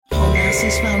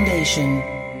Onassis Foundation.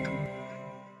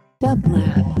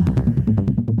 Dublab.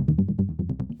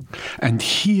 And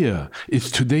here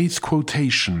is today's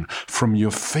quotation from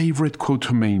your favorite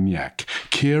quotomaniac,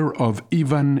 care of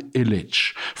Ivan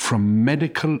Illich, from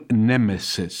Medical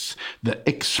Nemesis, The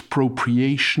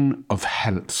Expropriation of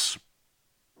Health.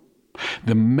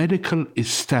 The medical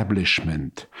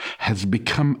establishment has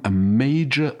become a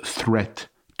major threat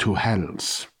to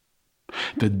health.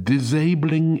 The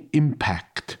disabling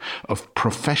impact of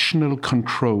professional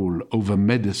control over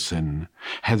medicine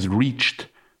has reached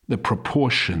the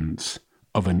proportions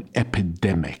of an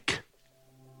epidemic.